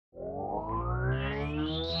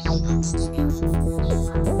Well,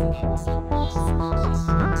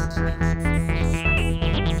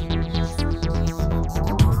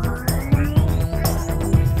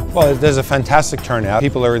 there's a fantastic turnout.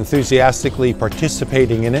 People are enthusiastically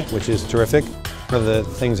participating in it, which is terrific. One of the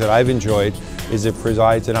things that I've enjoyed is it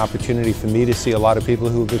provides an opportunity for me to see a lot of people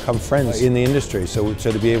who have become friends in the industry. So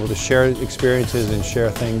to be able to share experiences and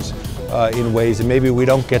share things in ways that maybe we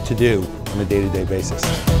don't get to do on a day-to-day basis.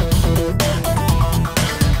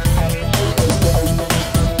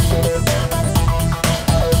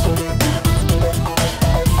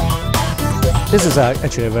 This is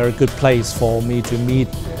actually a very good place for me to meet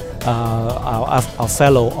our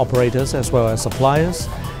fellow operators as well as suppliers.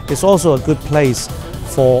 It's also a good place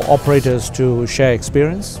for operators to share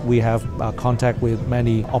experience. We have contact with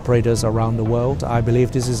many operators around the world. I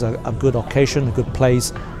believe this is a good occasion, a good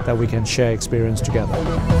place that we can share experience together.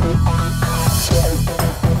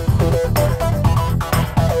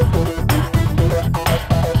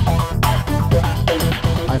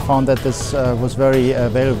 I found that this was very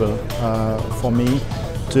valuable for me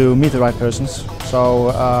to meet the right persons.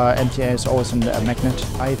 So MTA is always a magnet.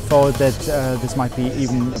 I thought that this might be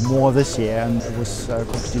even more this year, and I was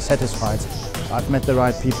completely satisfied. I've met the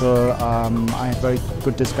right people, I had very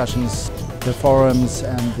good discussions. The forums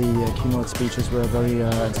and the keynote speeches were very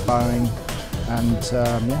inspiring, and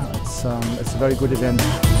yeah, it's a very good event.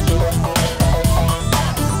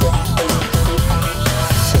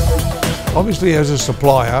 Obviously, as a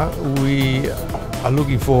supplier, we are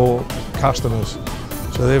looking for customers.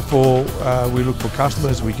 So therefore, we look for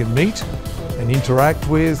customers we can meet and interact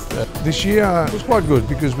with. This year was quite good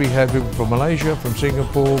because we had people from Malaysia, from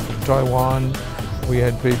Singapore, from Taiwan. We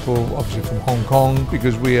had people obviously from Hong Kong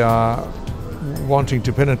because we are wanting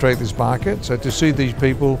to penetrate this market. So to see these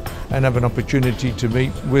people and have an opportunity to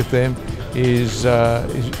meet with them is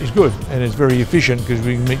good, and it's very efficient because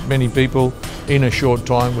we meet many people in a short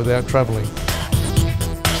time without travelling.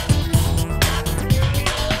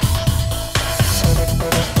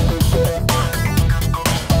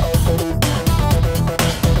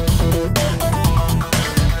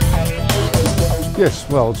 Yes,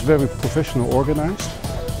 well, it's very professional organized.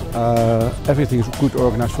 Everything is good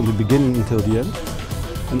organized from the beginning until the end.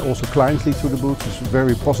 And also cliently to the booth is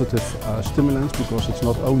very positive stimulants, because it's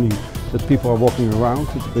not only that people are walking around,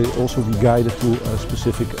 they also be guided to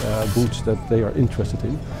specific booths that they are interested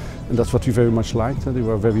in. And that's what we very much liked. There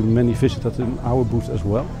were very many visitors in our booth as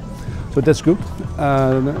well. So that's good.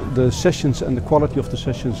 The sessions and the quality of the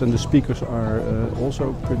sessions and the speakers are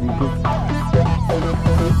also pretty good.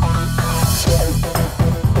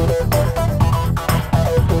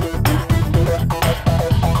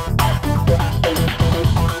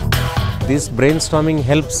 This brainstorming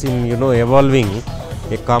helps in evolving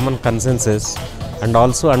a common consensus and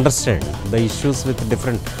also understand the issues with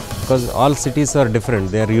different, because all cities are different,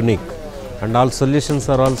 they are unique, and all solutions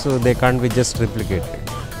are also, they can't be just replicated.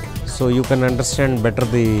 So you can understand better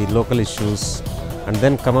the local issues and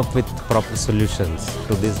then come up with proper solutions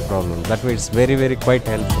to these problems. That way it's very quite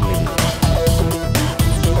helpful.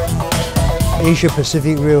 Asia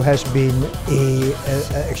Pacific Rail has been a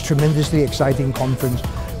tremendously exciting conference,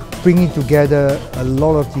 bringing together a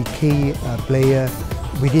lot of the key players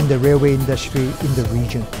within the railway industry in the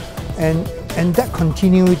region. And that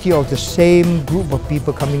continuity of the same group of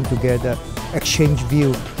people coming together, exchange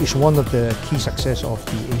view, is one of the key success of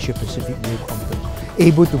the Asia Pacific Rail Conference.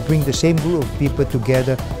 Able to bring the same group of people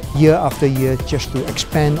together year after year just to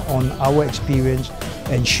expand on our experience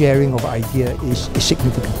and sharing of ideas is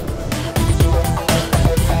significant.